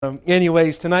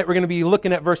Anyways, tonight we're going to be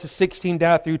looking at verses 16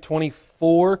 down through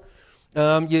 24.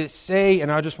 You say,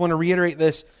 and I just want to reiterate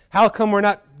this, how come we're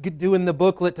not doing the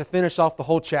booklet to finish off the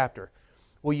whole chapter?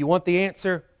 Well, you want the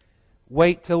answer?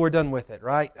 Wait till we're done with it,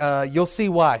 right? You'll see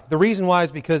why. The reason why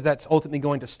is because that's ultimately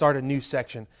going to start a new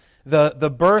section.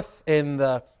 The birth and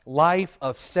the life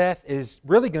of Seth is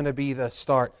really going to be the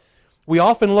start. We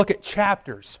often look at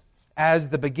chapters as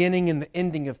the beginning and the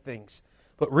ending of things.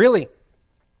 But really,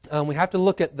 we have to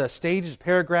look at the stages,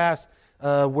 paragraphs,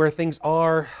 where things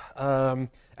are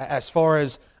as far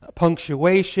as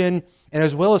punctuation and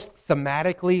as well as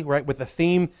thematically, right, with the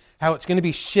theme, how it's going to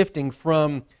be shifting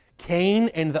from Cain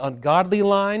and the ungodly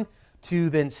line to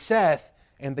then Seth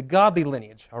and the godly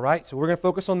lineage, all right? So we're going to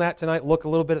focus on that tonight, look a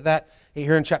little bit at that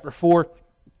here in chapter 4.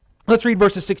 Let's read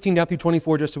verses 16 down through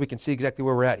 24 just so we can see exactly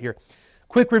where we're at here.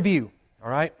 Quick review, all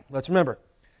right? Let's remember,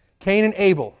 Cain and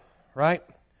Abel, right?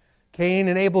 Cain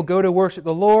and Abel go to worship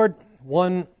the Lord.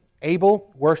 One, Abel,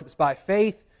 worships by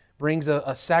faith, brings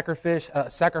a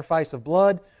sacrifice of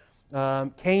blood.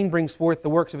 Cain brings forth the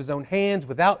works of his own hands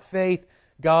without faith.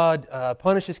 God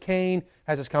punishes Cain,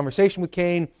 has this conversation with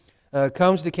Cain,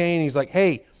 comes to Cain, he's like,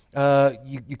 hey,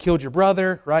 you killed your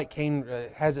brother, right? Cain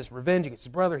has this revenge against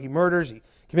his brother, he murders, he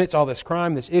commits all this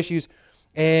crime, this issues.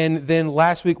 And then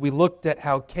last week we looked at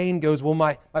how Cain goes, well,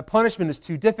 my punishment is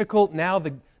too difficult. Now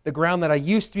the ground that I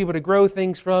used to be able to grow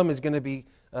things from is going to be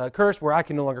cursed, where I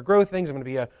can no longer grow things. I'm going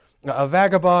to be a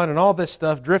vagabond and all this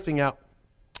stuff drifting out.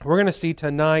 We're going to see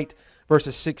tonight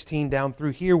verses 16 down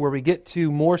through here where we get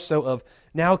to more so of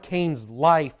now Cain's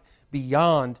life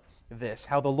beyond this.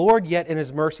 How the Lord yet in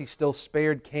His mercy still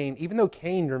spared Cain, even though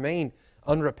Cain remained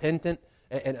unrepentant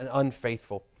and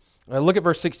unfaithful. Look at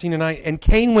verse 16 tonight. And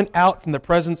Cain went out from the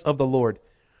presence of the Lord.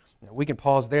 Now, we can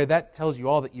pause there. That tells you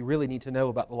all that you really need to know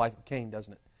about the life of Cain,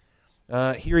 doesn't it?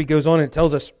 Here he goes on and it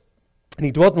tells us, and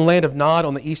he dwelt in the land of Nod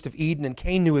on the east of Eden, and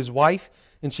Cain knew his wife,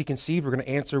 and she conceived. We're going to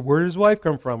answer, where did his wife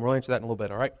come from? We'll answer that in a little bit,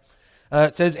 all right?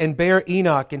 It says, and bare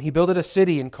Enoch, and he builded a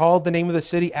city, and called the name of the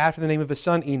city after the name of his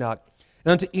son Enoch.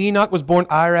 And unto Enoch was born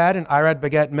Irad, and Irad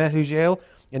begat Mehujael,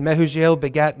 and Mehujael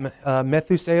begat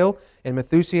Methusael, and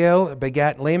Methusael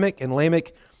begat Lamech, and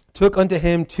Lamech took unto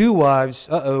him two wives.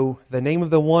 The name of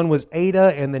the one was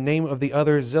Ada, and the name of the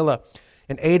other Zillah.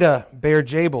 And Ada bare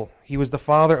Jabal. He was the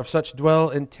father of such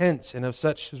dwell in tents, and of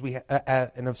such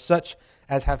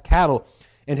as have cattle.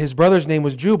 And his brother's name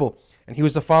was Jubal, and he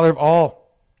was the father of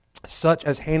all such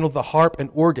as handled the harp and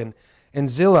organ. And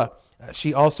Zillah,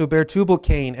 she also bare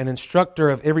Tubal-Cain, an instructor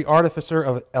of every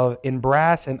artificer in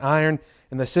brass and iron.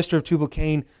 And the sister of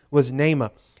Tubal-Cain was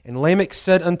Naamah. And Lamech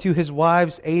said unto his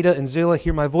wives, Ada and Zillah,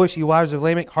 hear my voice, ye wives of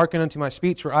Lamech, hearken unto my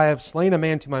speech, for I have slain a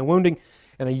man to my wounding,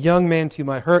 and a young man to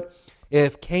my hurt.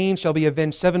 If Cain shall be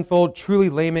avenged sevenfold, truly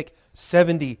Lamech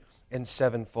 70 and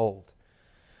sevenfold.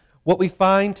 What we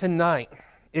find tonight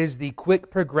is the quick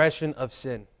progression of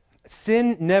sin.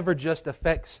 Sin never just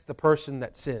affects the person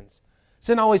that sins.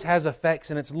 Sin always has effects,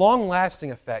 and it's long-lasting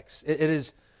effects.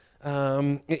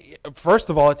 First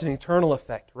of all, it's an eternal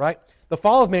effect, right? The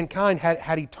fall of mankind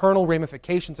had eternal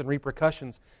ramifications and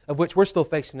repercussions of which we're still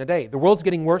facing today. The world's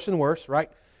getting worse and worse, right?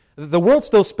 The world's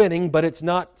still spinning, but it's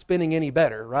not spinning any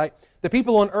better, right? The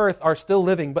people on earth are still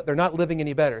living, but they're not living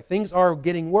any better. Things are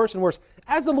getting worse and worse,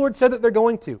 as the Lord said that they're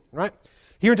going to, right?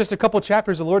 Here in just a couple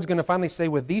chapters, the Lord's going to finally say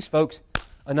with these folks,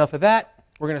 enough of that.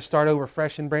 We're going to start over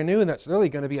fresh and brand new, and that's really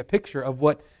going to be a picture of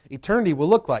what eternity will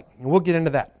look like. And we'll get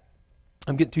into that.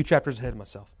 I'm getting 2 chapters ahead of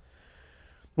myself.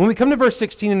 When we come to verse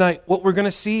 16 tonight, what we're going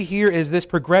to see here is this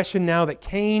progression now that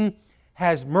Cain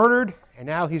has murdered, and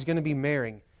now he's going to be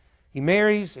marrying. He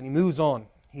marries and he moves on.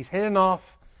 He's heading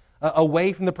off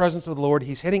away from the presence of the Lord.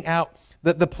 He's heading out.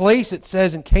 The place, it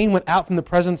says, and Cain went out from the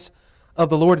presence of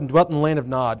the Lord and dwelt in the land of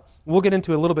Nod. We'll get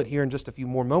into it a little bit here in just a few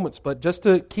more moments, but just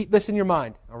to keep this in your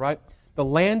mind, all right? The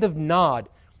land of Nod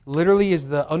literally is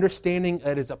the understanding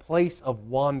that it is a place of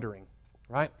wandering,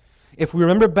 right? If we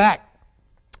remember back,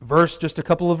 just a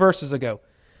couple of verses ago,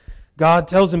 God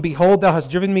tells him, behold, thou hast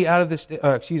driven me out of this...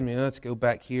 let's go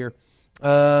back here.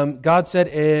 God said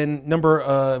in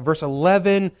verse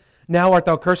 11, now art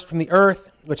thou cursed from the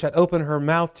earth, which hath opened her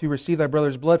mouth to receive thy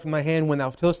brother's blood from thy hand. When thou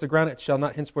tillest the ground, it shall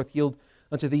not henceforth yield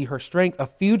unto thee her strength. A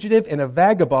fugitive and a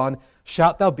vagabond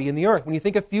shalt thou be in the earth. When you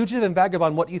think of fugitive and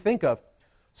vagabond, what do you think of?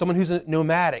 Someone who's a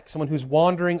nomadic, someone who's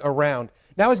wandering around.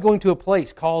 Now he's going to a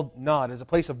place called Nod, as a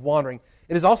place of wandering.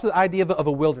 It is also the idea of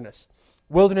a wilderness.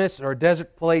 Wilderness or a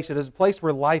desert place, it is a place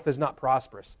where life is not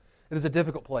prosperous. It is a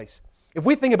difficult place. If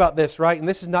we think about this, right, and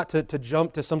this is not to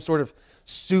jump to some sort of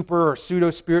super or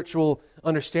pseudo-spiritual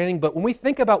understanding, but when we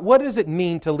think about what does it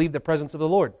mean to leave the presence of the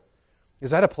Lord?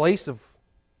 Is that a place of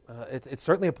It's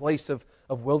certainly a place of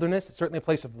wilderness. It's certainly a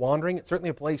place of wandering. It's certainly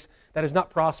a place that is not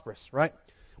prosperous, right?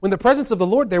 When the presence of the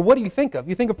Lord there, what do you think of?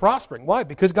 You think of prospering. Why?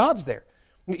 Because God's there.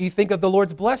 You think of the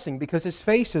Lord's blessing because His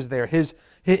face is there. His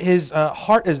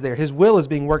heart is there. His will is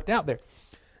being worked out there.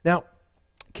 Now,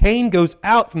 Cain goes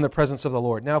out from the presence of the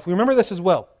Lord. Now, if we remember this as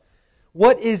well,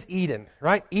 what is Eden,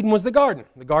 right? Eden was the garden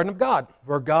of God,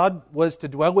 where God was to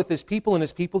dwell with His people and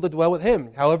His people to dwell with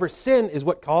Him. However, sin is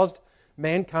what caused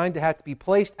mankind to have to be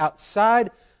placed outside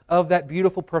of that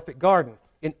beautiful, perfect garden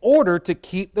in order to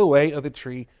keep the way of the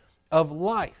tree of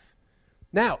life.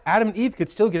 Now, Adam and Eve could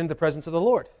still get into the presence of the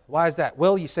Lord. Why is that?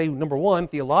 Well, you say, number one,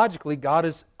 theologically, God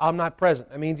is omnipresent.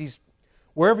 That means He's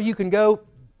wherever you can go,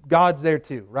 God's there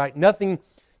too, right? Nothing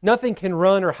can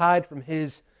run or hide from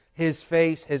His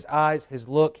face, His eyes, His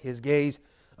look, His gaze,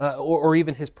 or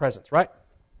even His presence, right?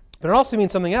 But it also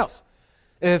means something else.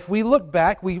 If we look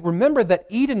back, we remember that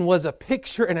Eden was a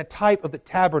picture and a type of the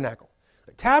tabernacle.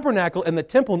 The tabernacle and the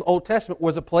temple in the Old Testament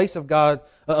was a place of God,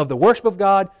 of the worship of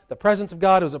God, the presence of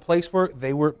God. It was a place where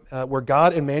where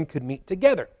God and man could meet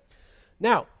together.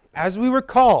 Now, as we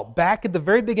recall, back at the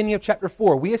very beginning of chapter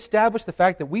 4, we established the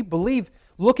fact that we believe,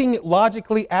 looking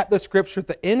logically at the Scripture at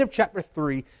the end of chapter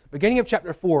 3, beginning of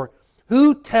chapter 4,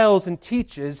 who tells and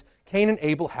teaches Cain and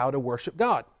Abel how to worship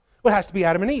God? Well, it has to be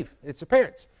Adam and Eve. It's their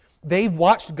parents. They've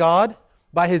watched God,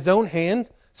 by His own hand,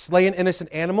 slay an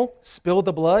innocent animal, spill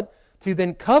the blood, to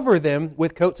then cover them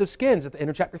with coats of skins at the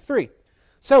end of chapter 3.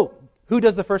 So, who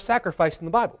does the first sacrifice in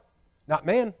the Bible? Not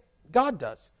man. God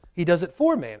does. He does it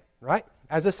for man, right?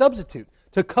 As a substitute,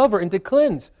 to cover and to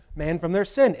cleanse man from their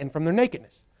sin and from their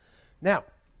nakedness. Now,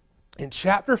 in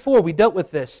chapter 4, we dealt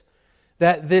with this,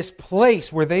 that this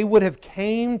place where they would have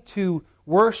came to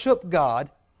worship God,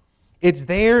 it's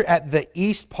there at the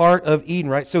east part of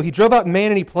Eden, right? So He drove out man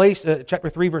and He placed, chapter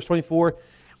 3, verse 24,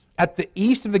 at the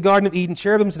east of the Garden of Eden,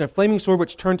 cherubims and a flaming sword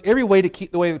which turned every way to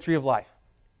keep the way of the tree of life.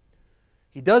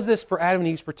 He does this for Adam and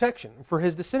Eve's protection, for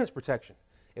his descendants' protection.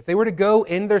 If they were to go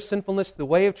in their sinfulness to the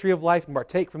way of tree of life and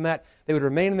partake from that, they would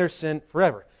remain in their sin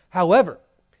forever. However,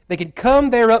 they could come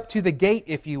there up to the gate,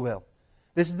 if you will.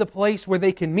 This is the place where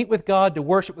they can meet with God, to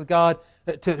worship with God,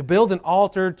 to build an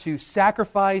altar, to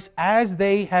sacrifice as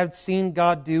they have seen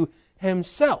God do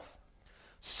Himself.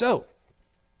 So,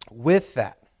 with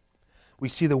that, we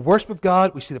see the worship of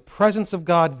God, we see the presence of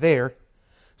God there.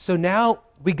 So now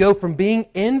we go from being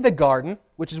in the garden,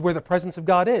 which is where the presence of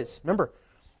God is. Remember,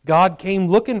 God came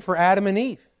looking for Adam and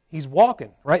Eve. He's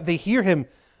walking, right? They hear Him.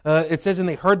 It says, and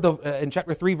they heard in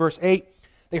chapter 3, verse 8,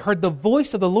 they heard the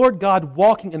voice of the Lord God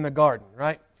walking in the garden,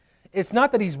 right? It's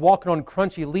not that He's walking on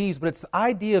crunchy leaves, but it's the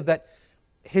idea of that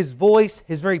His voice,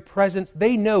 His very presence,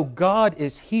 they know God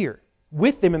is here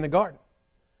with them in the garden.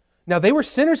 Now, they were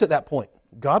sinners at that point.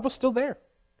 God was still there.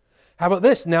 How about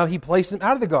this? Now He placed them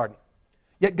out of the garden.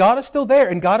 Yet God is still there,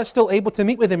 and God is still able to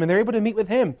meet with them, and they're able to meet with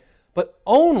Him. But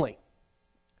only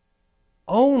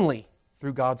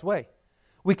through God's way.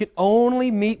 We can only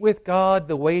meet with God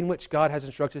the way in which God has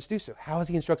instructed us to do so. How has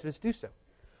He instructed us to do so?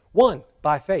 1,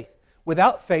 by faith.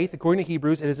 Without faith, according to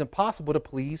Hebrews, it is impossible to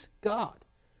please God.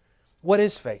 What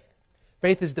is faith?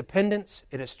 Faith is dependence,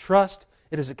 it is trust,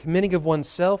 it is a committing of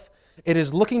oneself, it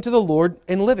is looking to the Lord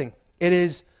and living. It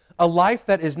is a life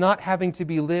that is not having to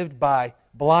be lived by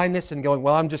blindness and going,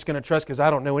 well, I'm just going to trust because I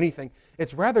don't know anything.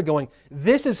 It's rather going,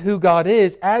 this is who God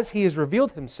is as He has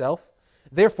revealed Himself.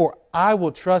 Therefore, I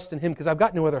will trust in Him because I've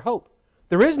got no other hope.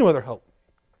 There is no other hope.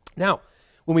 Now,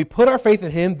 when we put our faith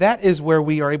in Him, that is where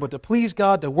we are able to please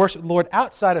God, to worship the Lord.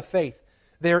 Outside of faith,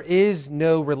 there is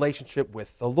no relationship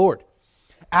with the Lord.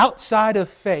 Outside of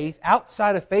faith,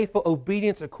 outside of faithful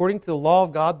obedience according to the law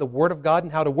of God, the Word of God,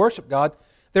 and how to worship God,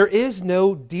 there is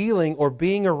no dealing or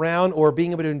being around or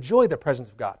being able to enjoy the presence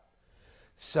of God.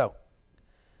 So,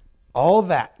 all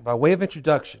that, by way of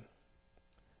introduction,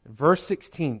 verse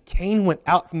 16, Cain went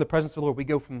out from the presence of the Lord. We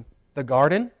go from the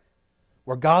garden,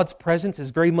 where God's presence is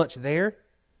very much there,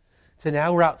 to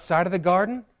now we're outside of the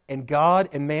garden, and God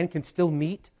and man can still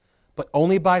meet, but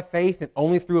only by faith and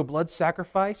only through a blood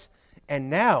sacrifice. And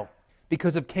now,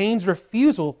 because of Cain's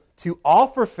refusal to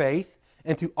offer faith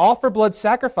and to offer blood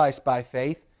sacrifice by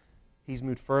faith, he's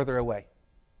moved further away,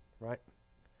 right?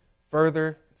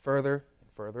 Further, further,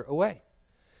 further away.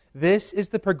 This is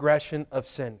the progression of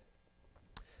sin.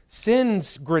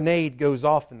 Sin's grenade goes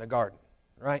off in the garden,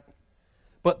 right?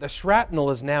 But the shrapnel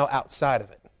is now outside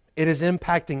of it. It is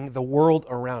impacting the world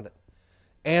around it.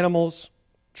 Animals,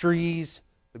 trees,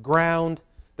 the ground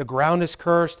is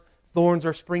cursed, thorns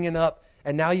are springing up,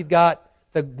 and now you've got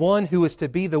the one who is to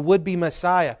be the would-be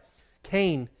Messiah.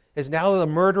 Cain is now the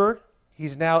murderer.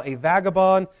 He's now a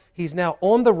vagabond. He's now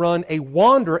on the run, a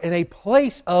wanderer in a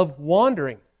place of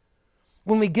wandering.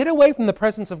 When we get away from the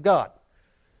presence of God,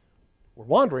 we're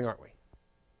wandering, aren't we?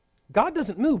 God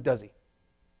doesn't move, does He?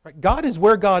 Right? God is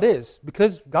where God is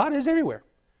because God is everywhere.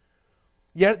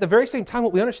 Yet at the very same time,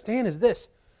 what we understand is this.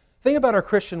 Think about our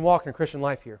Christian walk and Christian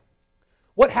life here.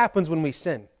 What happens when we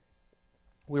sin?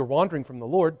 We're wandering from the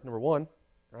Lord, number one,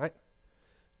 right?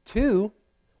 Two,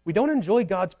 we don't enjoy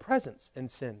God's presence in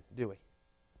sin, do we?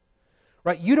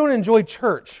 Right? You don't enjoy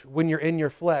church when you're in your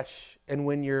flesh and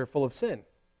when you're full of sin.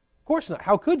 Of course not.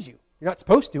 How could you? You're not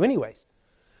supposed to anyways.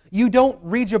 You don't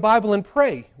read your Bible and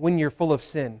pray when you're full of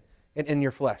sin and in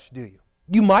your flesh, do you?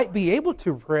 You might be able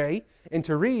to pray and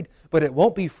to read, but it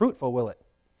won't be fruitful, will it?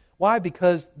 Why?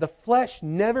 Because the flesh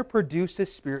never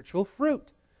produces spiritual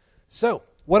fruit. So,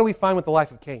 what do we find with the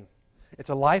life of Cain? It's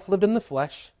a life lived in the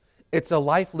flesh. It's a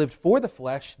life lived for the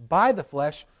flesh, by the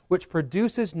flesh, which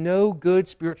produces no good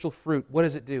spiritual fruit. What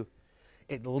does it do?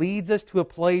 It leads us to a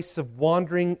place of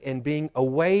wandering and being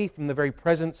away from the very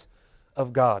presence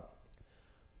of God.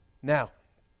 Now,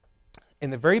 in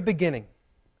the very beginning,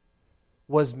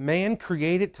 was man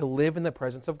created to live in the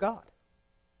presence of God?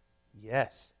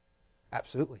 Yes,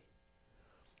 absolutely.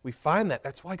 We find that.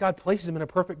 That's why God places him in a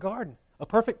perfect garden, a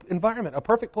perfect environment, a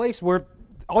perfect place where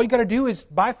all you got to do is,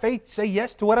 by faith, say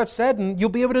yes to what I've said, and you'll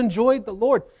be able to enjoy the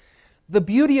Lord. The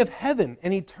beauty of heaven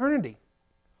and eternity.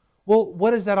 Well,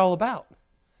 what is that all about?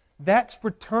 That's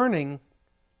returning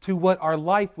to what our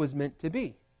life was meant to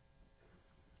be.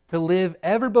 To live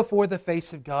ever before the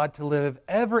face of God, to live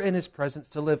ever in His presence,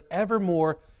 to live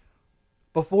evermore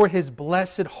before His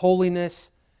blessed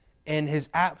holiness and His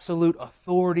absolute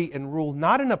authority and rule.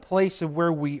 Not in a place of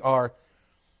where we are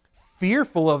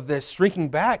fearful of this, shrinking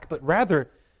back, but rather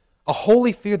a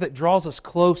holy fear that draws us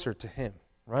closer to Him,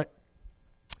 right?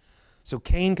 So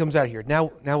Cain comes out here.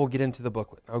 Now we'll get into the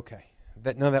booklet. Okay.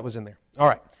 None of that was in there. All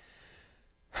right.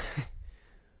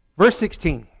 Verse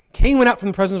 16. Cain went out from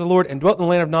the presence of the Lord and dwelt in the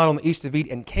land of Nod on the east of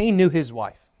Eden, and Cain knew his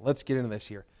wife. Let's get into this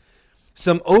here.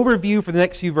 Some overview for the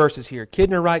next few verses here.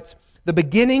 Kidner writes, the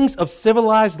beginnings of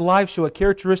civilized life show a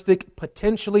characteristic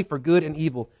potentially for good and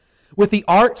evil, with the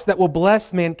arts that will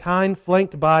bless mankind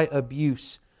flanked by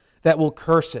abuse that will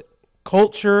curse it.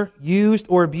 Culture, used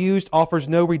or abused, offers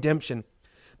no redemption.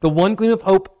 The one gleam of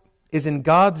hope is in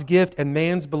God's gift and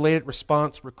man's belated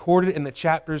response, recorded in the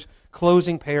chapter's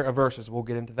closing pair of verses. We'll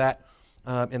get into that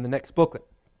in the next booklet.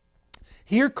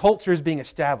 Here, culture is being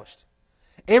established.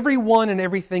 Everyone and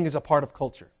everything is a part of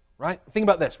culture, right? Think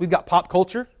about this. We've got pop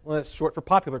culture. Well, that's short for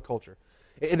popular culture.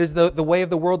 It is the way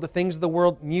of the world, the things of the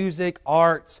world, music,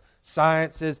 arts,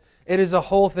 sciences. It is a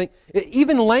whole thing.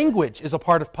 Even language is a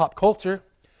part of pop culture,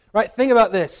 right? Think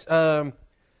about this.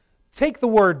 Take the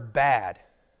word bad,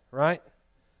 right?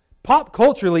 Pop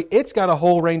culturally, it's got a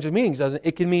whole range of meanings, doesn't it?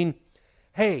 It can mean,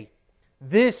 hey,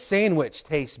 this sandwich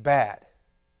tastes bad.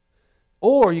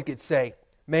 Or you could say,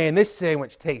 man, this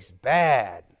sandwich tastes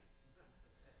bad.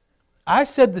 I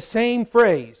said the same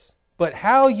phrase, but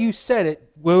how you said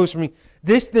it goes from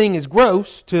this thing is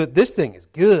gross to this thing is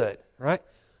good, right?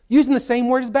 Using the same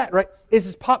word as bad, right? This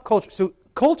is pop culture. So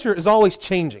culture is always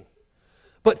changing.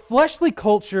 But fleshly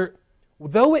culture,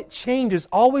 though it changes,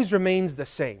 always remains the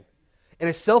same. It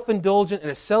is self-indulgent, it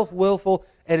is self-willful,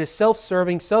 it is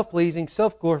self-serving, self-pleasing,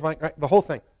 self-glorifying, right? The whole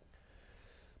thing.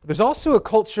 But there's also a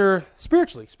culture,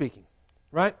 spiritually speaking,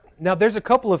 right? Now, there's a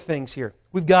couple of things here.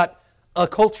 We've got a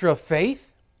culture of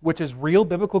faith, which is real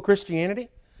biblical Christianity.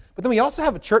 But then we also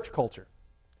have a church culture.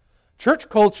 Church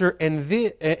culture and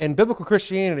biblical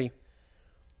Christianity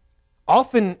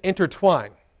often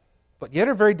intertwine, but yet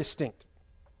are very distinct.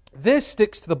 This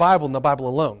sticks to the Bible and the Bible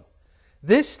alone.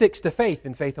 This sticks to faith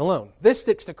and faith alone. This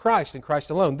sticks to Christ and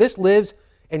Christ alone. This lives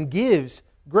and gives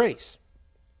grace.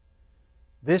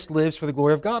 This lives for the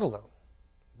glory of God alone.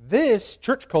 This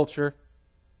church culture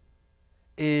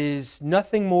is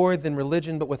nothing more than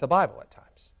religion but with a Bible at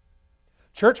times.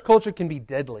 Church culture can be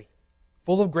deadly,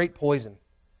 full of great poison.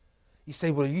 You say,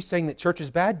 well, are you saying that church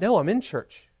is bad? No, I'm in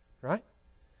church, right?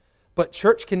 But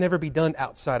church can never be done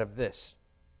outside of this.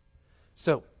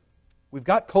 So, we've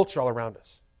got culture all around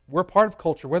us. We're part of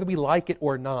culture, whether we like it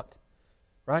or not,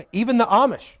 right? Even the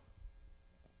Amish,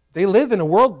 they live in a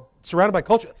world surrounded by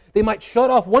culture. They might shut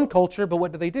off one culture, but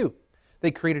what do?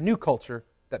 They create a new culture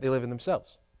that they live in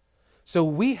themselves. So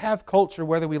we have culture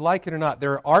whether we like it or not.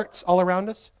 There are arts all around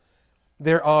us.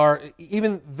 There are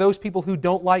even those people who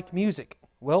don't like music.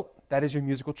 Well, that is your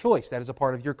musical choice. That is a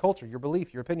part of your culture, your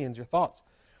belief, your opinions, your thoughts.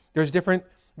 There's different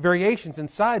variations and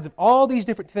sides of all these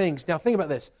different things. Now think about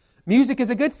this. Music is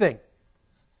a good thing.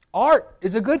 Art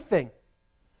is a good thing.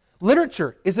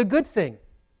 Literature is a good thing.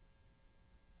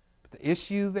 The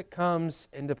issue that comes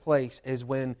into place is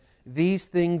when these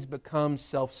things become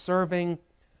self-serving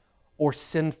or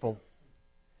sinful.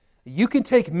 You can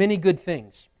take many good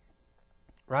things,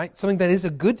 right? Something that is a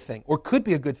good thing or could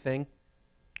be a good thing,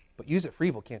 but use it for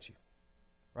evil, can't you?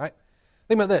 Right?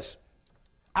 Think about this.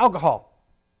 Alcohol.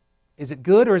 Is it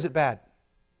good or is it bad?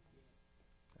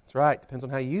 That's right. Depends on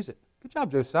how you use it. Good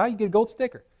job, Josiah. You get a gold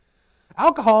sticker.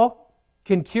 Alcohol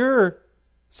can cure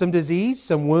some disease,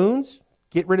 some wounds,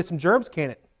 get rid of some germs,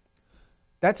 can't it?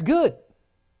 That's good.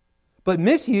 But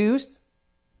misused,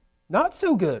 not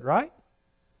so good, right?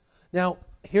 Now,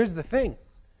 here's the thing.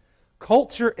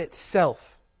 Culture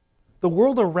itself, the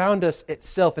world around us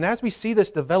itself, and as we see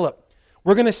this develop,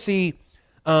 we're going to see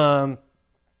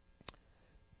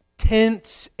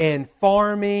tents and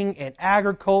farming and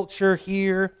agriculture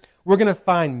here. We're going to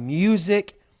find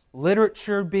music,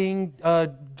 literature being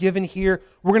given here.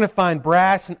 We're going to find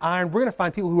brass and iron. We're going to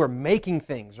find people who are making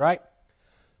things, right?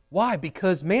 Why?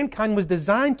 Because mankind was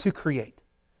designed to create.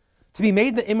 To be made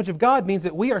in the image of God means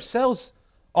that we ourselves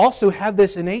also have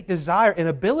this innate desire and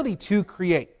ability to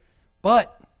create.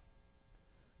 But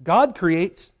God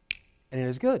creates, and it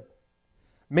is good.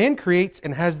 Man creates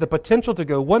and has the potential to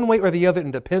go one way or the other,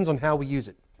 and depends on how we use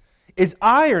it. Is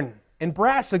iron and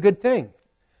brass a good thing?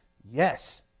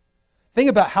 Yes. Think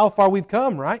about how far we've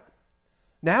come, right?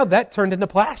 Now that turned into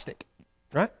plastic,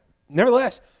 right?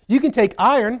 Nevertheless, you can take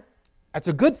iron, that's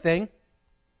a good thing,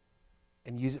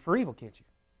 and use it for evil, can't you?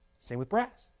 Same with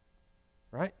brass,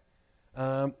 right?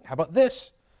 How about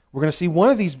this? We're going to see one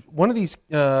of these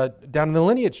down in the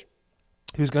lineage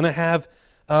who's going to have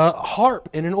a harp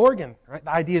and an organ, right?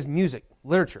 The idea is music,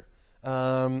 literature.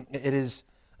 It is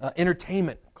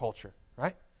entertainment culture,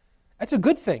 right? That's a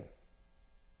good thing.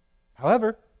 However,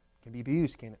 it can be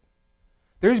abused, can't it?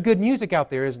 There's good music out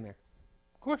there, isn't there?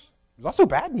 Of course. There's also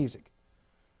bad music.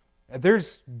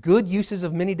 There's good uses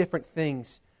of many different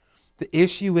things. The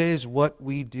issue is what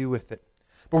we do with it.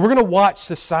 But we're going to watch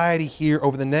society here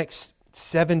over the next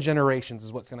 7 generations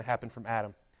is what's going to happen from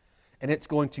Adam. And it's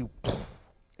going to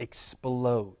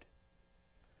explode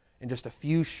in just a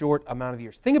few short amount of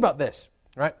years. Think about this,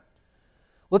 right?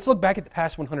 Let's look back at the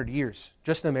past 100 years,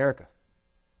 just in America.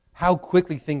 How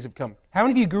quickly things have come. How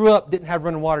many of you grew up, didn't have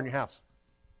running water in your house?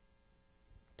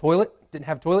 Toilet? Didn't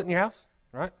have a toilet in your house?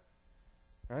 Right?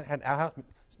 Had an outhouse?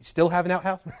 You still have an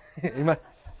outhouse?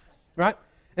 Right?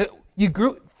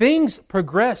 Things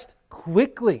progressed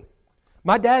quickly.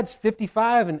 My dad's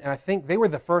 55, and I think they were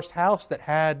the first house that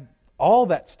had all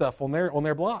that stuff on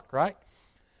their block, right?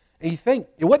 And you think,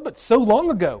 it wasn't but so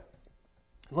long ago.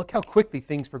 Look how quickly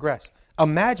things progress.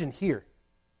 Imagine here.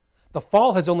 The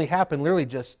fall has only happened literally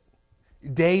just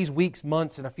days, weeks,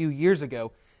 months, and a few years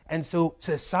ago. And so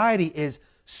society is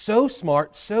so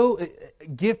smart, so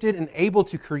gifted and able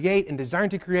to create and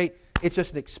designed to create. It's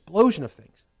just an explosion of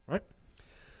things, right?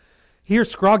 Here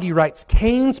Scroggie writes,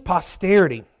 Cain's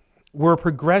posterity were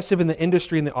progressive in the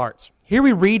industry and the arts. Here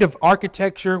we read of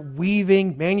architecture,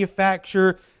 weaving,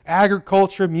 manufacture,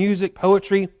 agriculture, music,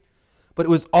 poetry, but it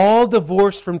was all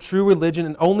divorced from true religion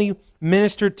and only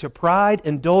ministered to pride,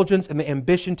 indulgence, and the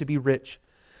ambition to be rich.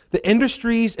 The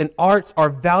industries and arts are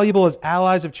valuable as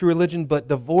allies of true religion, but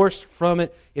divorced from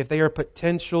it if they are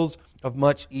potentials of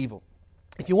much evil.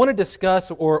 If you want to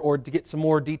discuss or to get some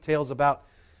more details about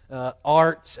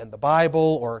arts and the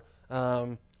Bible, or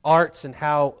arts and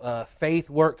how faith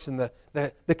works and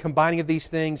the combining of these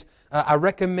things, I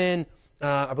recommend,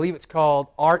 I believe it's called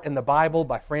Art and the Bible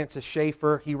by Francis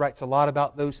Schaeffer. He writes a lot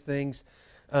about those things.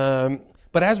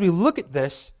 But as we look at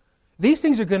this, these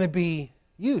things are going to be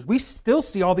used. We still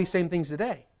see all these same things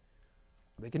today.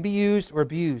 They can be used or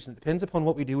abused. And it depends upon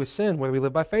what we do with sin, whether we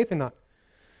live by faith or not.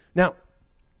 Now,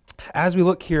 as we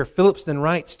look here, Phillips then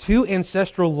writes, 2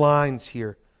 ancestral lines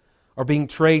here are being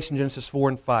traced in Genesis 4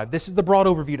 and 5. This is the broad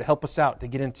overview to help us out, to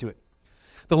get into it.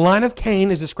 The line of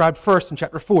Cain is described first in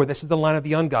chapter 4. This is the line of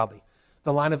the ungodly,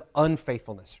 the line of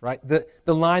unfaithfulness, right? The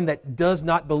line that does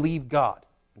not believe God,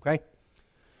 okay?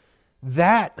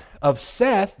 That of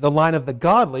Seth, the line of the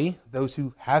godly, those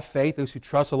who have faith, those who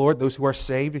trust the Lord, those who are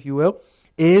saved, if you will,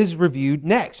 is reviewed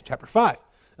next, chapter 5.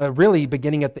 Really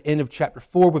beginning at the end of chapter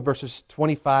 4 with verses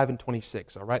 25 and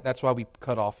 26, all right? That's why we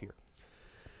cut off here.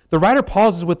 The writer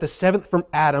pauses with the 7th from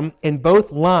Adam in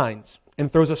both lines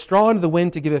and throws a straw into the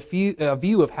wind to give a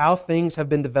view of how things have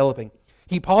been developing.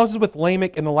 He pauses with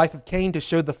Lamech in the life of Cain to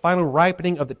show the final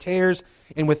ripening of the tares,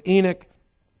 and with Enoch,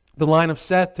 the line of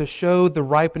Seth, to show the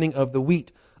ripening of the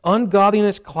wheat.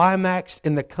 Ungodliness climaxed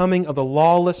in the coming of the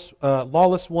lawless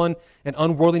one, and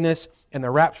unworldliness and the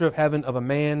rapture of heaven of a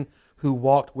man who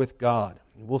walked with God.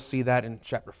 And we'll see that in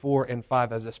chapter 4 and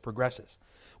 5 as this progresses.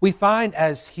 We find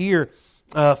as here,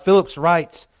 Phillips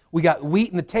writes, we got wheat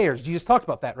and the tares. Jesus talked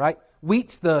about that, right?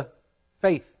 Wheat's the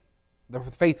faith, the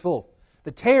faithful.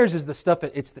 The tares is the stuff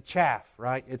it's the chaff,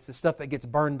 right? It's the stuff that gets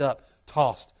burned up,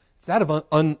 tossed. It's out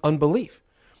of unbelief.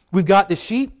 We've got the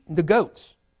sheep, the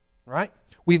goats, right?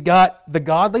 We've got the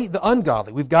godly, the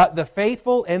ungodly. We've got the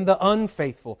faithful and the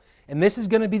unfaithful. And this is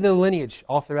going to be the lineage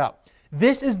all throughout.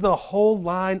 This is the whole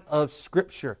line of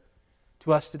Scripture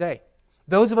to us today.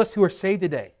 Those of us who are saved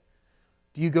today,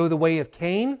 do you go the way of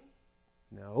Cain?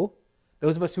 No.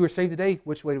 Those of us who are saved today,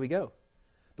 which way do we go?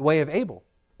 The way of Abel.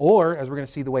 Or, as we're going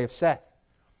to see, the way of Seth.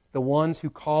 The ones who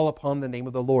call upon the name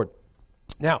of the Lord.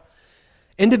 Now,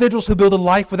 individuals who build a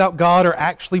life without God are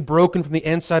actually broken from the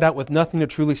inside out with nothing to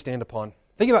truly stand upon.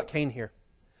 Think about Cain here.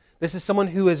 This is someone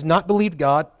who has not believed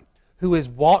God, who has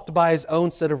walked by his own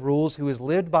set of rules, who has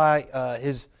lived by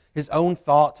his own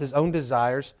thoughts, his own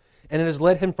desires, and it has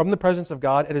led him from the presence of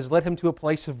God. It has led him to a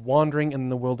place of wandering in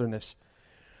the wilderness.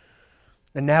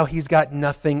 And now he's got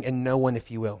nothing and no one, if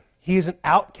you will. He is an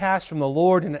outcast from the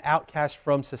Lord and an outcast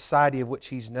from society of which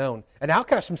he's known. An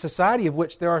outcast from society of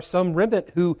which there are some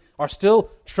remnant who are still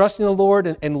trusting the Lord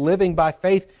and living by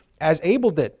faith as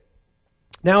Abel did.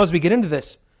 Now as we get into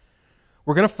this,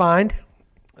 we're going to find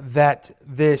that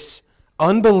this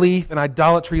unbelief and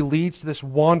idolatry leads to this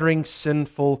wandering,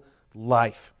 sinful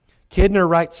life. Kidner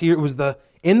writes here, it was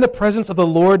in the presence of the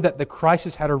Lord that the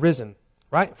crisis had arisen.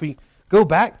 Right? If we go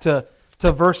back to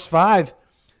verse 5,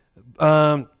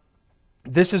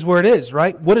 this is where it is,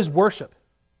 right? What is worship?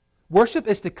 Worship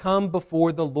is to come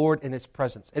before the Lord in His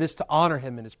presence. It is to honor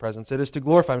Him in His presence. It is to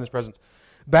glorify Him in His presence.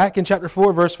 Back in chapter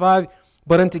 4, verse 5,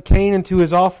 but unto Cain and to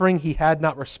his offering he had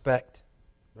not respect.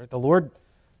 Right? The Lord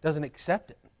doesn't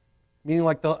accept it. Meaning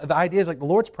like the idea is like the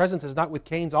Lord's presence is not with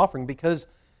Cain's offering because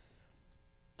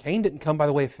Cain didn't come by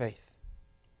the way of faith.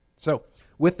 So,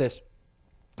 with this,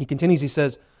 he continues, he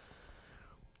says,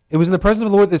 it was in the presence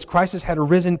of the Lord that this crisis had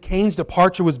arisen. Cain's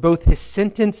departure was both his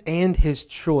sentence and his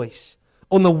choice.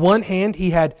 On the one hand,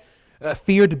 he had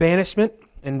feared banishment,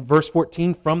 in verse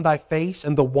 14, from thy face,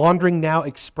 and the wandering now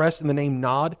expressed in the name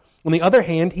Nod. On the other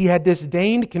hand, he had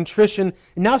disdained contrition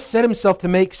and now set himself to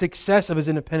make success of his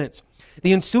independence.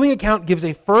 The ensuing account gives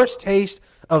a first taste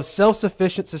of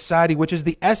self-sufficient society, which is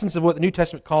the essence of what the New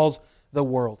Testament calls the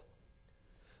world.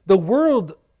 The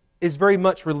world is very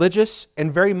much religious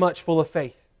and very much full of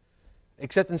faith.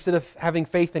 Except instead of having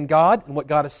faith in God and what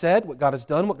God has said, what God has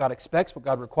done, what God expects, what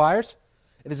God requires,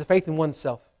 it is a faith in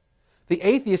oneself. The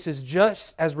atheist is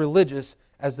just as religious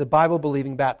as the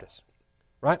Bible-believing Baptist,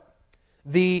 right?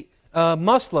 The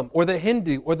Muslim or the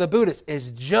Hindu or the Buddhist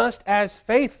is just as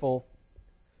faithful.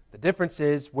 The difference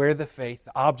is where the faith,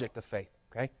 the object of faith,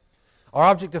 okay? Our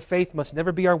object of faith must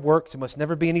never be our works. It must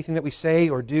never be anything that we say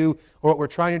or do or what we're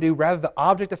trying to do. Rather, the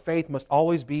object of faith must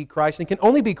always be Christ, and can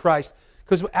only be Christ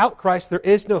because without Christ, there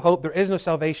is no hope, there is no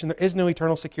salvation, there is no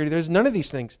eternal security, there's none of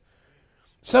these things.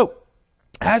 So,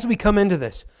 as we come into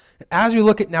this, as we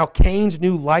look at now Cain's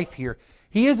new life here,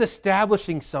 he is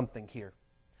establishing something here.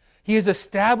 He is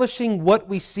establishing what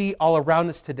we see all around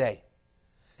us today.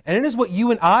 And it is what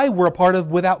you and I were a part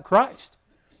of without Christ.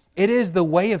 It is the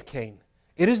way of Cain.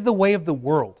 It is the way of the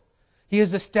world. He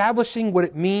is establishing what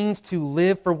it means to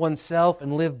live for oneself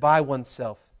and live by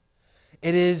oneself.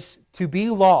 It is to be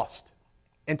lost.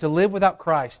 And to live without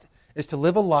Christ is to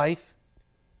live a life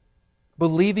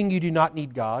believing you do not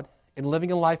need God and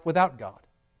living a life without God.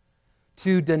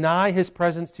 To deny His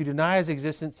presence, to deny His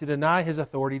existence, to deny His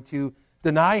authority, to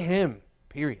deny Him,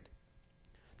 period.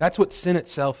 That's what sin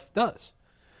itself does.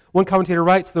 One commentator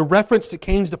writes, the reference to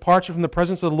Cain's departure from the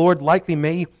presence of the Lord likely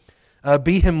may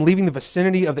be him leaving the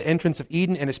vicinity of the entrance of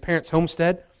Eden and his parents'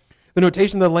 homestead. The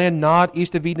notation of the land Nod,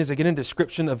 east of Eden, is again a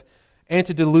description of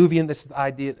antediluvian. This is the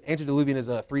idea. Antediluvian is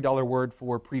a $3 word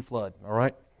for pre-flood, all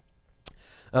right?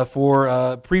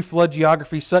 For pre-flood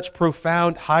geography, such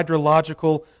profound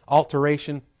hydrological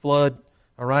alteration, flood,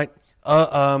 all right,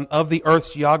 of the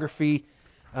earth's geography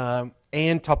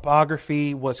and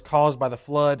topography was caused by the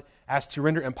flood as to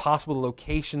render impossible the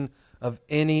location of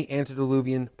any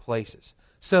antediluvian places.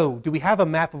 So, do we have a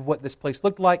map of what this place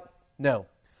looked like? No.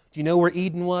 Do you know where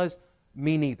Eden was?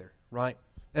 Me neither, right?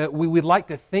 We would like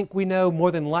to think we know.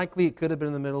 More than likely, it could have been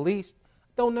in the Middle East.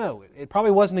 Don't know. It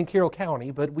probably wasn't in Carroll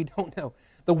County, but we don't know.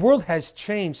 The world has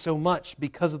changed so much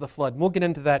because of the flood. And we'll get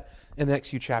into that in the next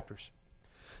few chapters.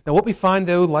 Now, what we find,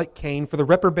 though, like Cain, for the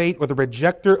reprobate or the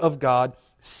rejecter of God,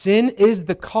 sin is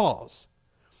the cause,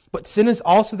 but sin is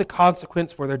also the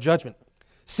consequence for their judgment.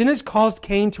 Sin has caused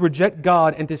Cain to reject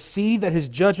God and to see that his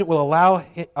judgment will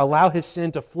allow his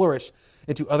sin to flourish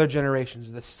into other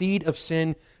generations. The seed of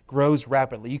sin grows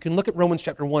rapidly. You can look at Romans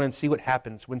chapter 1 and see what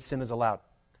happens when sin is allowed.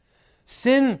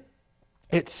 Sin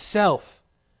itself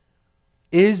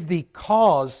is the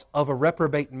cause of a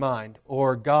reprobate mind,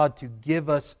 or God to give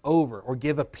us over, or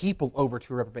give a people over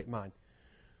to a reprobate mind.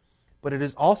 But it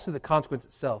is also the consequence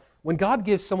itself. When God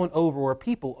gives someone over, or a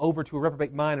people over to a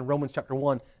reprobate mind in Romans chapter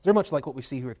 1, it's very much like what we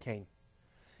see here with Cain.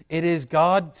 It is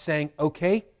God saying,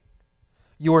 okay,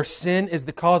 your sin is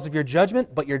the cause of your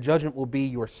judgment, but your judgment will be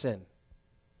your sin.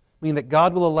 Meaning that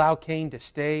God will allow Cain to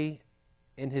stay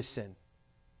in his sin.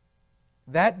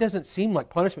 That doesn't seem like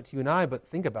punishment to you and I, but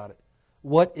think about it.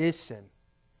 What is sin?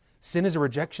 Sin is a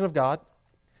rejection of God.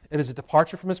 It is a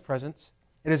departure from His presence.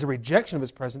 It is a rejection of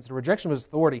His presence, a rejection of His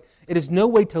authority. It is no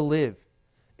way to live.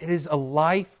 It is a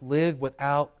life lived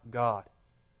without God.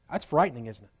 That's frightening,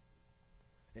 isn't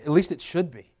it? At least it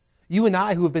should be. You and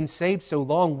I who have been saved so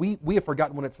long, we have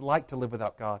forgotten what it's like to live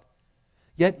without God.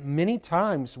 Yet many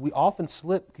times we often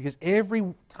slip, because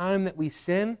every time that we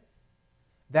sin,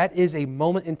 that is a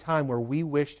moment in time where we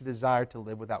wish to desire to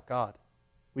live without God.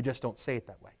 We just don't say it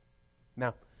that way.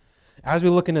 Now, as we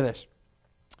look into this,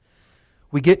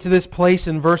 we get to this place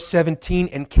in verse 17,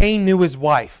 and Cain knew his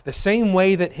wife, the same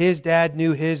way that his dad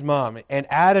knew his mom, and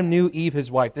Adam knew Eve, his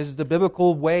wife. This is the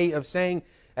biblical way of saying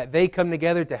that they come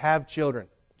together to have children.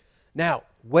 Now,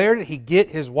 where did he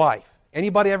get his wife?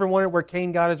 Anybody ever wondered where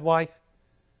Cain got his wife?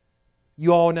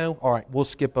 You all know? All right, we'll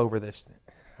skip over this.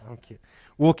 I don't care.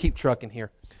 We'll keep trucking here.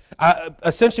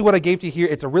 Essentially what I gave to you here,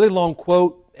 it's a really long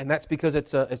quote, and that's because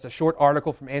it's a short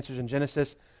article from Answers in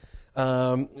Genesis.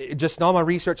 Just in all my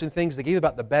research and things, they gave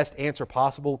about the best answer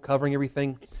possible, covering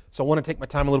everything. So I want to take my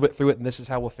time a little bit through it, and this is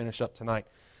how we'll finish up tonight.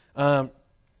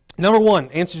 Number one,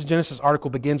 Answers in Genesis article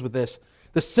begins with this.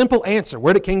 The simple answer,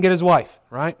 where did Cain get his wife,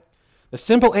 right? The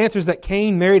simple answer is that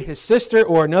Cain married his sister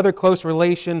or another close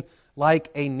relation like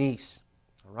a niece,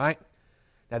 all right?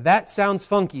 Now that sounds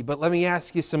funky, but let me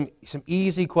ask you some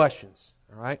easy questions,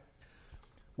 all right?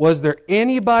 Was there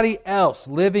anybody else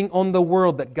living on the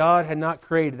world that God had not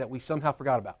created that we somehow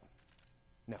forgot about?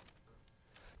 No.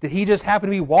 Did he just happen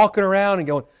to be walking around and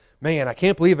going, man, I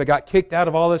can't believe I got kicked out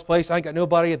of all this place. I ain't got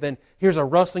nobody. And then here's a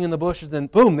rustling in the bushes. Then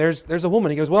boom, there's a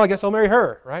woman. He goes, well, I guess I'll marry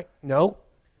her, right? No.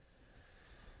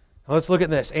 Now let's look at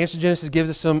this. Answer Genesis gives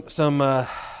us some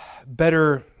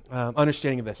better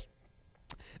understanding of this.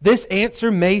 This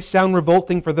answer may sound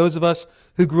revolting for those of us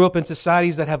who grew up in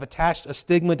societies that have attached a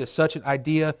stigma to such an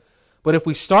idea, but if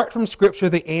we start from Scripture,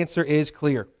 the answer is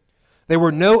clear. There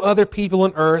were no other people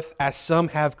on earth, as some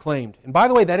have claimed. And by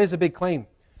the way, that is a big claim.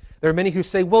 There are many who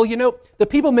say, well, you know, the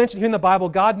people mentioned here in the Bible,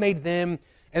 God made them,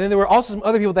 and then there were also some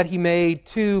other people that He made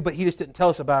too, but He just didn't tell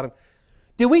us about them.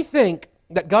 Do we think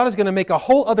that God is going to make a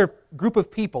whole other group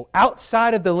of people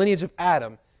outside of the lineage of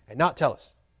Adam and not tell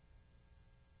us?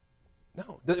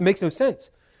 No, it makes no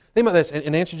sense. Think about this.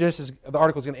 In Answer Genesis, the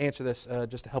article is going to answer this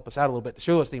just to help us out a little bit, to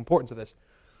show us the importance of this.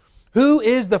 Who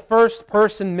is the first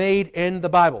person made in the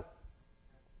Bible?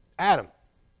 Adam.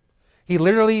 His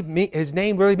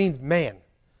name literally means man.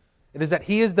 It is that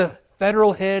he is the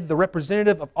federal head, the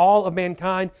representative of all of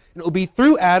mankind, and it will be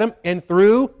through Adam and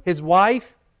through his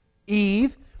wife,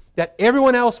 Eve, that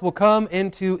everyone else will come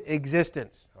into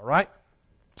existence. All right?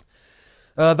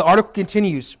 The article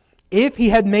continues. If He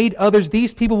had made others,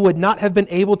 these people would not have been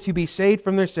able to be saved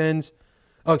from their sins.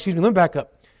 Oh, excuse me, let me back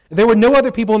up. There were no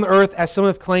other people on the earth, as some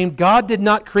have claimed. God did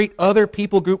not create other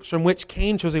people groups from which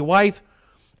Cain chose a wife,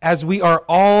 as we are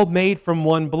all made from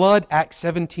one blood, Acts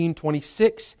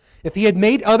 17:26. If He had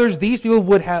made others, these people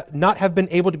would not have been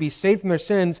able to be saved from their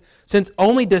sins, since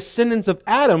only descendants of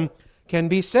Adam can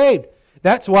be saved.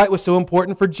 That's why it was so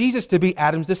important for Jesus to be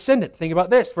Adam's descendant. Think about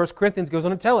this. 1 Corinthians goes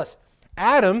on to tell us.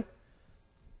 Adam,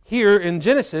 here in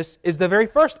Genesis, is the very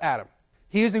first Adam.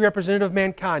 He is the representative of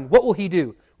mankind. What will he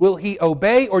do? Will he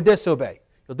obey or disobey?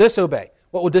 He'll disobey.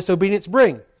 What will disobedience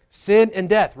bring? Sin and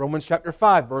death. Romans chapter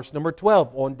 5, verse number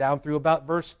 12, on down through about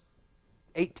verse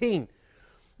 18.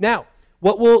 Now,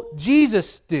 what will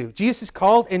Jesus do? Jesus is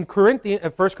called in 1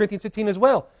 Corinthians 15 as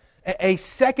well, a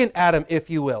second Adam, if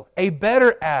you will, a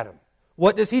better Adam.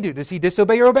 What does he do? Does he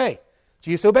disobey or obey?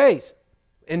 Jesus obeys.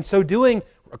 In so doing,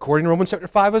 according to Romans chapter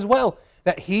 5 as well,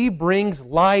 that He brings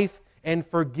life and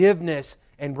forgiveness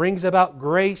and brings about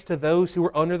grace to those who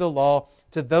are under the law,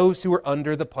 to those who are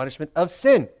under the punishment of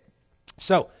sin.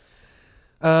 So,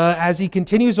 as he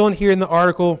continues on here in the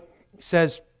article, he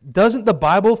says, doesn't the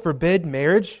Bible forbid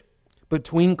marriage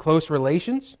between close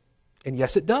relations? And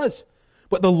yes, it does.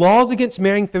 But the laws against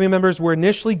marrying family members were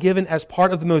initially given as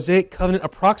part of the Mosaic covenant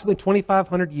approximately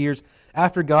 2,500 years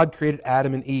after God created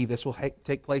Adam and Eve. This will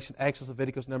take place in Exodus,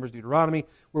 Leviticus, Numbers, Deuteronomy,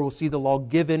 where we'll see the law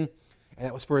given, and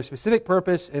that was for a specific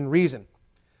purpose and reason.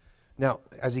 Now,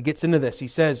 as he gets into this, he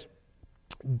says,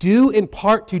 due in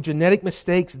part to genetic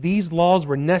mistakes, these laws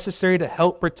were necessary to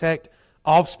help protect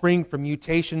offspring from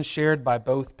mutations shared by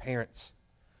both parents.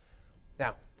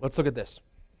 Now, let's look at this.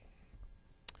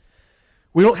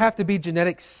 We don't have to be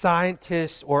genetic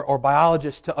scientists or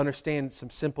biologists to understand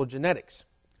some simple genetics.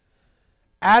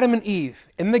 Adam and Eve,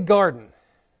 in the garden,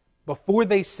 before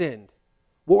they sinned,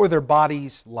 what were their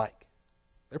bodies like?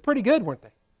 They're pretty good, weren't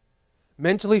they?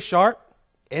 Mentally sharp,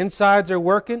 insides are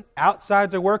working,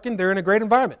 outsides are working, they're in a great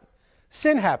environment.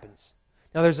 Sin happens.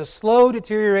 Now there's a slow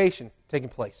deterioration taking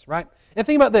place, right? And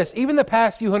think about this, even the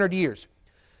past few hundred years,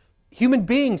 human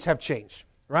beings have changed,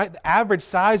 right? The average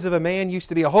size of a man used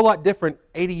to be a whole lot different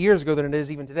 80 years ago than it is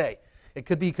even today. It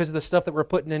could be because of the stuff that we're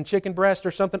putting in chicken breast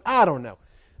or something, I don't know.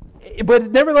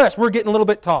 But nevertheless, we're getting a little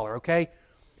bit taller, okay?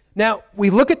 Now, we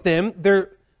look at them,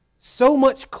 they're so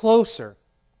much closer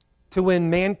to when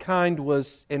mankind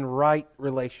was in right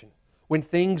relation, when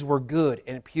things were good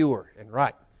and pure and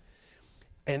right.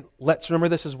 And let's remember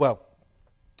this as well.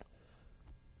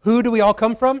 Who do we all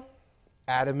come from?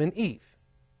 Adam and Eve.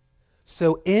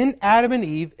 So in Adam and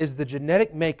Eve is the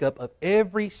genetic makeup of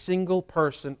every single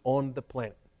person on the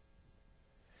planet.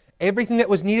 Everything that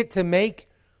was needed to make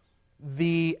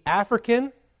the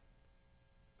African,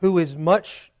 who is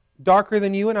much darker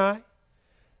than you and I,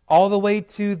 all the way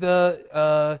to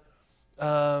the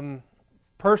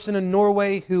person in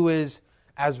Norway who is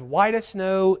as white as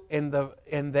snow, and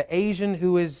the Asian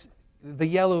who is the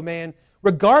yellow man,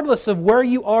 regardless of where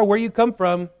you are, where you come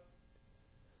from,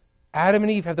 Adam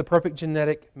and Eve have the perfect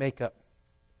genetic makeup.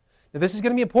 Now this is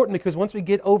going to be important because once we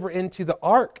get over into the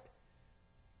ark,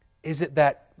 is it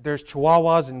that there's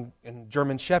Chihuahuas and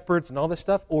German Shepherds and all this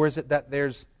stuff, or is it that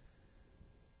there's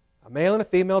a male and a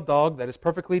female dog that is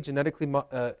perfectly genetically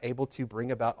able to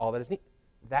bring about all that is needed?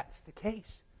 That's the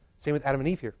case. Same with Adam and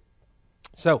Eve here.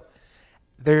 So,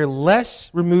 they're less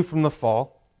removed from the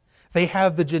fall. They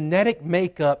have the genetic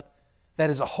makeup that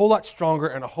is a whole lot stronger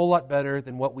and a whole lot better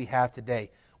than what we have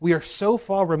today. We are so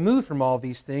far removed from all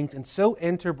these things and so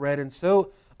interbred and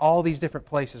so all these different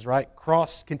places, right?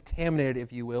 Cross-contaminated,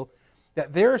 if you will,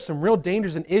 that there are some real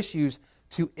dangers and issues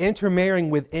to intermarrying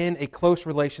within a close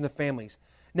relation of families.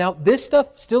 Now, this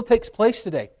stuff still takes place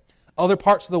today. Other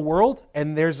parts of the world,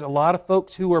 and there's a lot of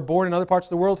folks who are born in other parts of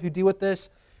the world who deal with this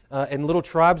in little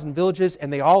tribes and villages,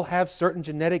 and they all have certain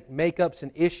genetic makeups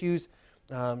and issues,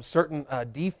 certain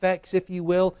defects, if you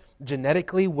will,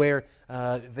 genetically, where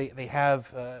they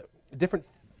have different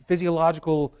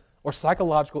physiological or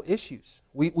psychological issues.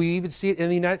 We even see it in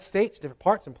the United States, different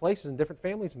parts and places and different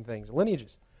families and things,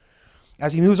 lineages.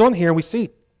 As he moves on here, we see,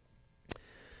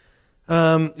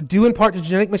 due in part to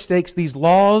genetic mistakes, these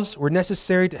laws were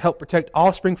necessary to help protect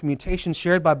offspring from mutations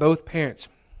shared by both parents.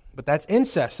 But that's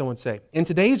incest, someone would say. In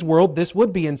today's world, this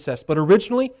would be incest, but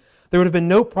originally, there would have been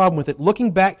no problem with it.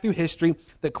 Looking back through history,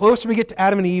 the closer we get to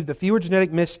Adam and Eve, the fewer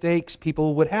genetic mistakes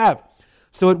people would have.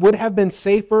 So it would have been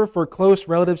safer for close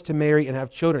relatives to marry and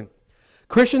have children.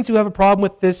 Christians who have a problem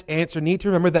with this answer need to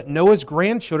remember that Noah's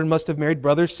grandchildren must have married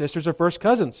brothers, sisters, or first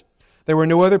cousins. There were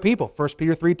no other people. 1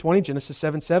 Peter 3:20, Genesis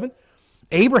 7:7.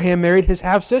 Abraham married his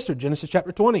half-sister, Genesis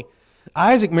chapter 20.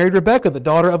 Isaac married Rebekah, the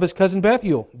daughter of his cousin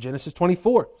Bethuel, Genesis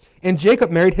 24. And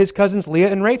Jacob married his cousins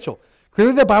Leah and Rachel.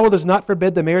 Clearly, the Bible does not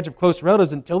forbid the marriage of close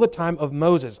relatives until the time of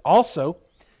Moses. Also,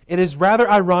 it is rather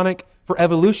ironic for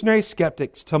evolutionary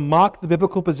skeptics to mock the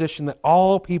biblical position that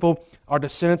all people are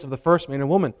descendants of the first man and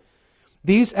woman.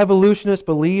 These evolutionists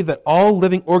believe that all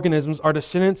living organisms are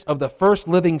descendants of the first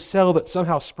living cell that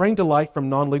somehow sprang to life from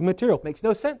non-living material. Makes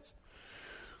no sense.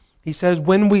 He says,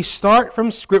 when we start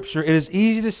from Scripture, it is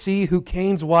easy to see who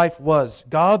Cain's wife was.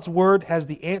 God's Word has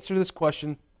the answer to this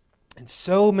question, and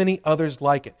so many others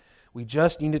like it. We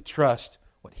just need to trust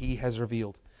what He has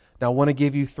revealed. Now, I want to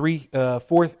give you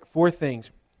four things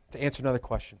to answer another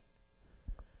question.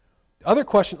 The other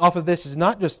question off of this is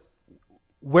not just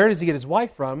where does he get his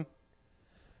wife from,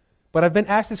 but I've been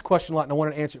asked this question a lot, and I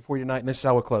want to answer it for you tonight, and this is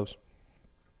how we'll close.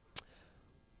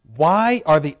 Why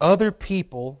are the other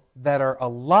people that are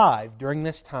alive during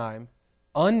this time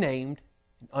unnamed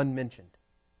and unmentioned?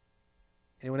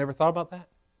 Anyone ever thought about that?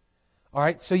 All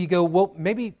right, so you go, well,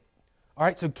 maybe, all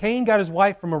right, so Cain got his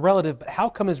wife from a relative, but how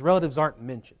come his relatives aren't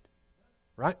mentioned?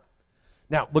 Right?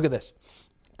 Now, look at this.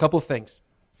 A couple of things.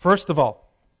 First of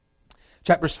all,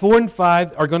 chapters 4 and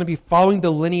 5 are going to be following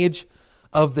the lineage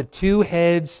of the two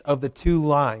heads of the two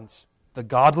lines. The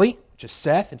godly, which is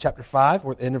Seth in chapter 5,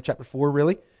 or at the end of chapter 4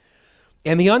 really,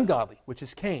 and the ungodly, which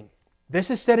is Cain. This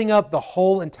is setting up the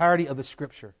whole entirety of the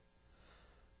Scripture.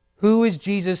 Who is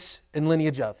Jesus in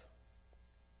lineage of?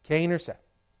 Cain or Seth?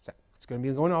 Seth. It's going to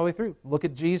be going all the way through. Look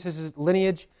at Jesus'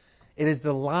 lineage It is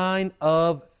the line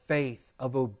of faith,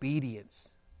 of obedience.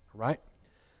 Right?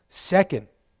 Second,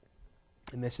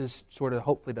 and this is sort of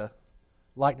hopefully to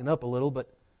lighten it up a little,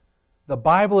 but the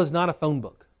Bible is not a phone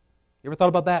book. You ever thought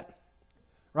about that?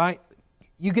 Right?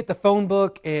 You get the phone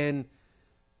book and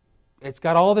it's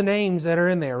got all the names that are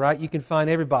in there, right? You can find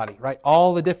everybody, right?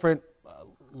 All the different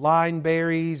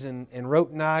lineberries and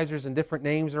rotenizers and different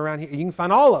names around here. You can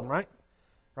find all of them, right?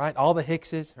 Right? All the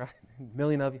Hickses, right? A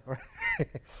million of you, right?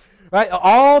 Right?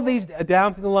 All these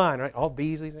down through the line, right? All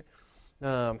Beasleys.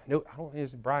 No, I don't think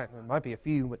it's Bryant. There might be a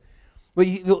few, but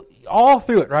all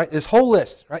through it, right? This whole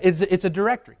list, right? It's a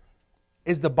directory.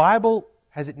 Is the Bible,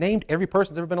 has it named every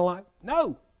person that's ever been alive?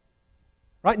 No.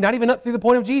 Right? Not even up through the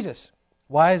point of Jesus.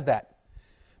 Why is that?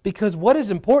 Because what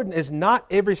is important is not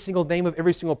every single name of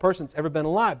every single person that's ever been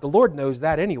alive. The Lord knows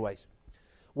that anyways.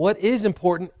 What is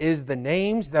important is the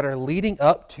names that are leading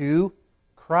up to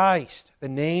Christ. The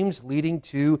names leading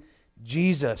to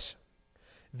Jesus.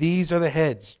 These are the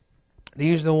heads.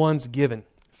 These are the ones given.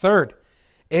 Third,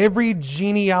 every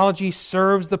genealogy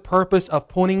serves the purpose of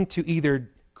pointing to either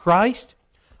Christ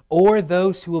or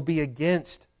those who will be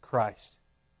against Christ.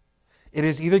 It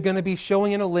is either going to be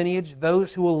showing in a lineage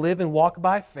those who will live and walk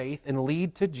by faith and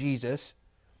lead to Jesus,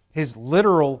 His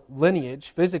literal lineage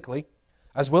physically,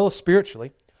 as well as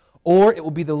spiritually, or it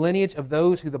will be the lineage of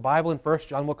those who the Bible in 1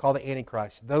 John will call the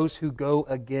Antichrist, those who go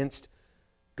against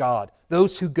God,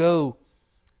 those who go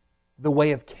the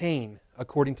way of Cain,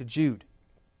 according to Jude.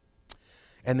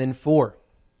 And then 4,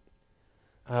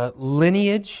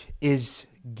 lineage is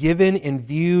given and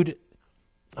viewed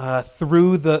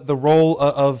through the role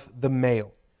of the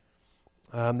male.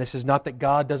 This is not that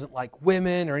God doesn't like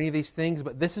women or any of these things,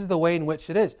 but this is the way in which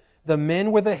it is. The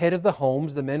men were the head of the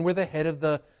homes. The men were the head of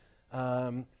the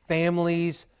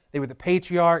families. They were the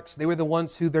patriarchs. They were the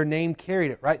ones who their name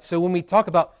carried it, right? So when we talk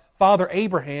about Father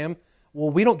Abraham,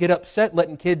 well, we don't get upset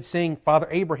letting kids sing Father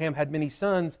Abraham had many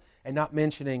sons and not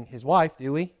mentioning his wife,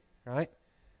 do we? Right?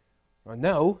 Well,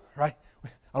 no, right? I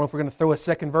don't know if we're going to throw a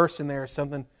second verse in there or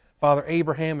something. Father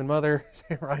Abraham and mother,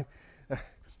 right?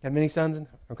 Had many sons?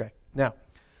 Okay. Now,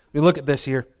 we look at this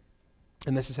here,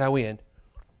 and this is how we end.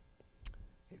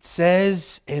 It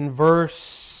says in verse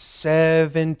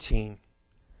 17,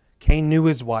 Cain knew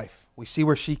his wife. We see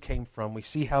where she came from. We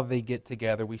see how they get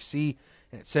together. We see,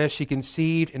 and it says she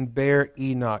conceived and bare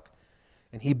Enoch.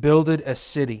 And he builded a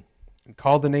city and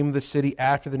called the name of the city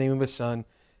after the name of his son,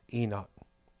 Enoch.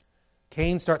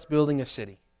 Cain starts building a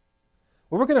city.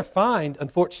 What we're going to find,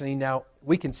 unfortunately, now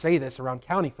we can say this around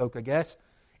county folk, I guess,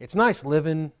 it's nice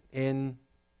living in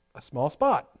a small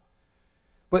spot.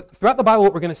 But throughout the Bible,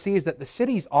 what we're going to see is that the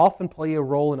cities often play a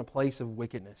role in a place of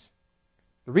wickedness.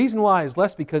 The reason why is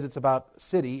less because it's about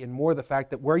city and more the fact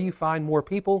that where you find more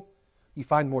people, you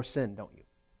find more sin, don't you?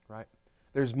 Right?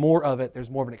 There's more of it. There's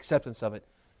more of an acceptance of it.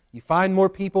 You find more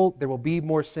people, there will be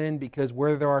more sin because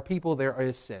where there are people, there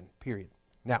is sin, period.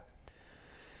 Now,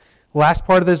 last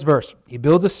part of this verse, he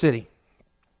builds a city,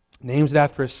 names it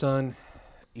after his son,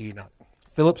 Enoch.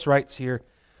 Phillips writes here,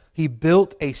 he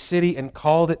built a city and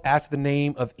called it after the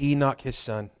name of Enoch his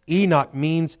son. Enoch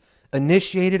means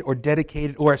initiated or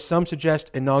dedicated, or as some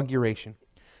suggest, inauguration.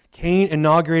 Cain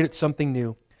inaugurated something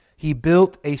new. He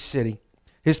built a city.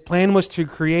 His plan was to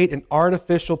create an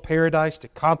artificial paradise to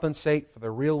compensate for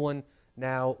the real one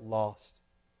now lost.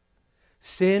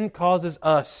 Sin causes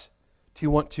us to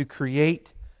want to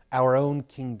create our own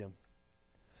kingdom.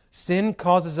 Sin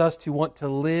causes us to want to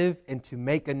live and to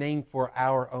make a name for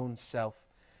our own self.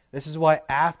 This is why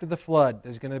after the flood,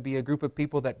 there's going to be a group of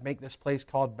people that make this place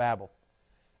called Babel.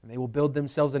 And they will build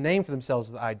themselves a name for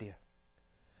themselves, the idea.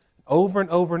 Over and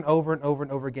over and over and over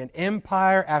and over again.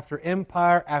 Empire after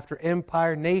empire after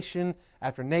empire, nation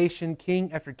after nation,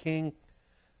 king after king.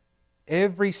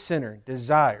 Every sinner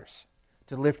desires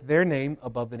to lift their name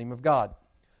above the name of God.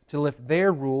 To lift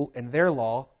their rule and their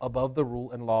law above the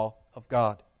rule and law of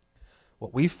God.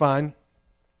 What we find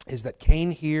is that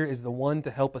Cain here is the one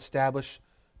to help establish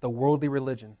the worldly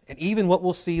religion. And even what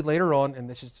we'll see later on, and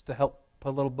this is to help put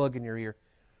a little bug in your ear,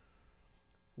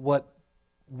 what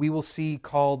we will see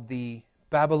called the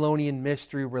Babylonian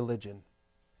mystery religion.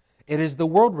 It is the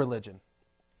world religion.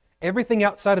 Everything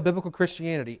outside of biblical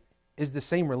Christianity is the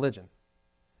same religion.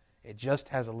 It just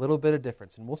has a little bit of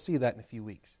difference, and we'll see that in a few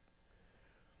weeks.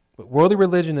 But worldly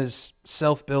religion is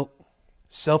self-built,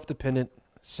 self-dependent,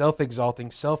 self-exalting,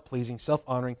 self-pleasing,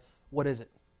 self-honoring. What is it?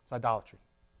 It's idolatry.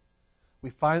 We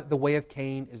find that the way of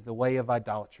Cain is the way of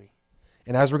idolatry.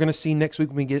 And as we're going to see next week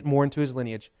when we get more into his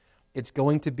lineage, it's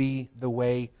going to be the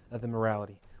way of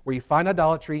immorality. Where you find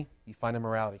idolatry, you find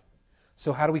immorality.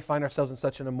 So how do we find ourselves in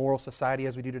such an immoral society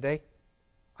as we do today?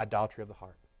 Idolatry of the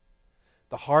heart.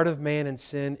 The heart of man in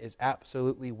sin is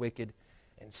absolutely wicked,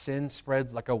 and sin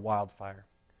spreads like a wildfire.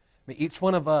 May each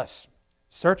one of us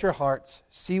search our hearts,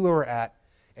 see where we're at,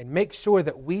 and make sure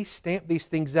that we stamp these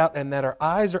things out and that our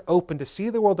eyes are open to see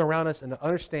the world around us and to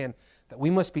understand that we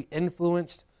must be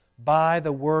influenced by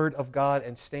the Word of God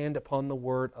and stand upon the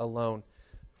Word alone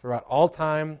throughout all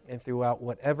time and throughout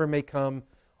whatever may come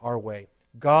our way.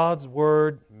 God's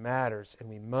Word matters, and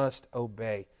we must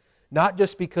obey. Not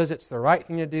just because it's the right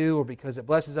thing to do or because it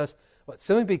blesses us, but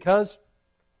simply because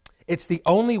it's the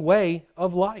only way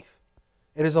of life.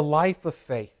 It is a life of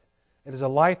faith. It is a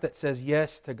life that says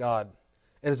yes to God.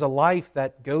 It is a life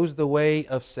that goes the way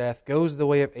of Seth, goes the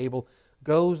way of Abel,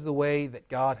 goes the way that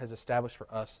God has established for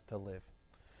us to live.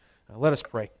 Let us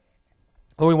pray.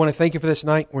 Lord, we want to thank you for this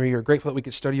night. We are grateful that we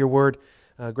could study your word,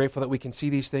 grateful that we can see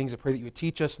these things. I pray that you would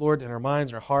teach us, Lord, in our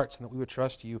minds and our hearts, and that we would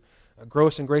trust you. Grow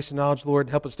us in grace and knowledge, Lord.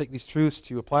 Help us take these truths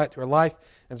to apply it to our life,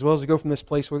 as well as to go from this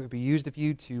place where it would be used of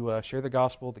you to share the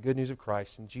gospel, the good news of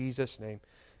Christ. In Jesus' name,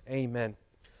 amen.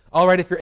 All right, if you're